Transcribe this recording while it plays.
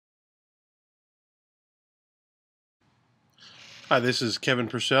Hi, this is Kevin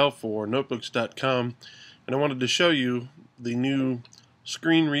Purcell for Notebooks.com, and I wanted to show you the new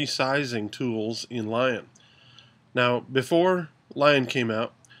screen resizing tools in Lion. Now, before Lion came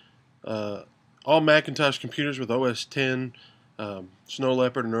out, all Macintosh computers with OS X, Snow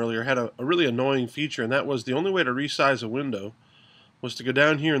Leopard and earlier had a really annoying feature, and that was the only way to resize a window was to go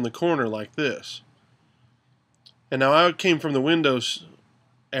down here in the corner like this. And now I came from the Windows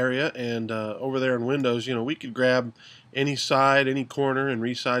area, and over there in Windows, we could grab any side, any corner, and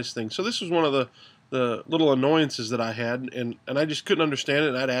resize things. So this was one of the little annoyances that I had, and I just couldn't understand it.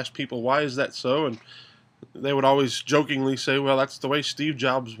 And I'd ask people, why is that so? And they would always jokingly say, well, that's the way Steve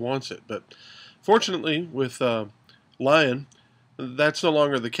Jobs wants it. But fortunately, with Lion, that's no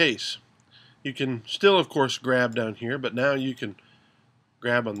longer the case. You can still, of course, grab down here, but now you can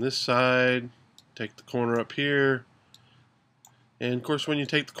grab on this side, take the corner up here, and of course when you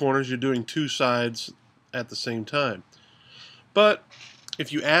take the corners you're doing two sides at the same time. But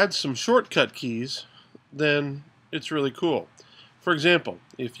if you add some shortcut keys, then it's really cool. For example,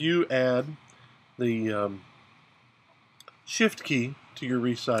 if you add the shift key to your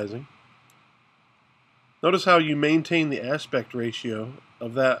resizing, notice how you maintain the aspect ratio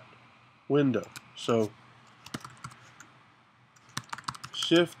of that window. So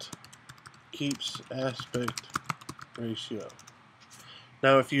shift keeps aspect ratio.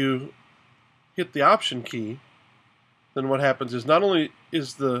 Now if you hit the option key, then what happens is not only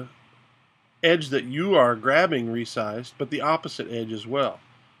is the edge that you are grabbing resized, but the opposite edge as well.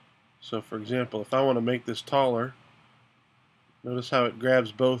 So for example, if I want to make this taller, notice how it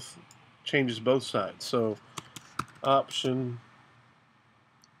grabs both, changes both sides. So option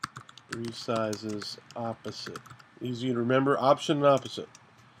resizes opposite. Easy to remember, option and opposite.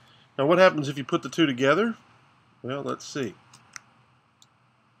 Now what happens if you put the two together? Well, let's see.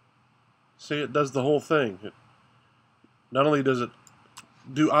 See, it does the whole thing. Not only does it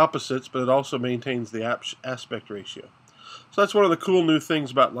do opposites, but it also maintains the aspect ratio. So that's one of the cool new things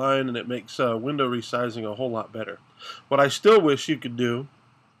about Lion, and it makes window resizing a whole lot better. What I still wish you could do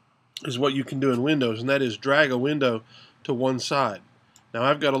is what you can do in Windows, and that is drag a window to one side. Now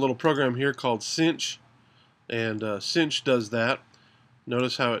I've got a little program here called Cinch, and Cinch does that.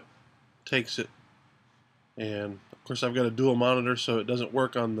 Notice how it takes it, and of course I've got a dual monitor, so it doesn't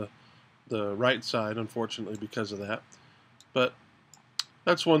work on the right side, unfortunately, because of that. But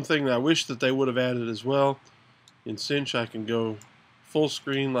that's one thing that I wish that they would have added as well. In Cinch I can go full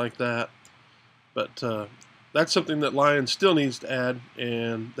screen like that, but that's something that Lion still needs to add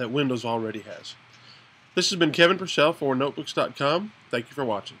and that Windows already has. This has been Kevin Purcell for Notebooks.com. Thank you for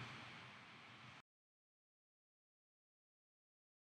watching.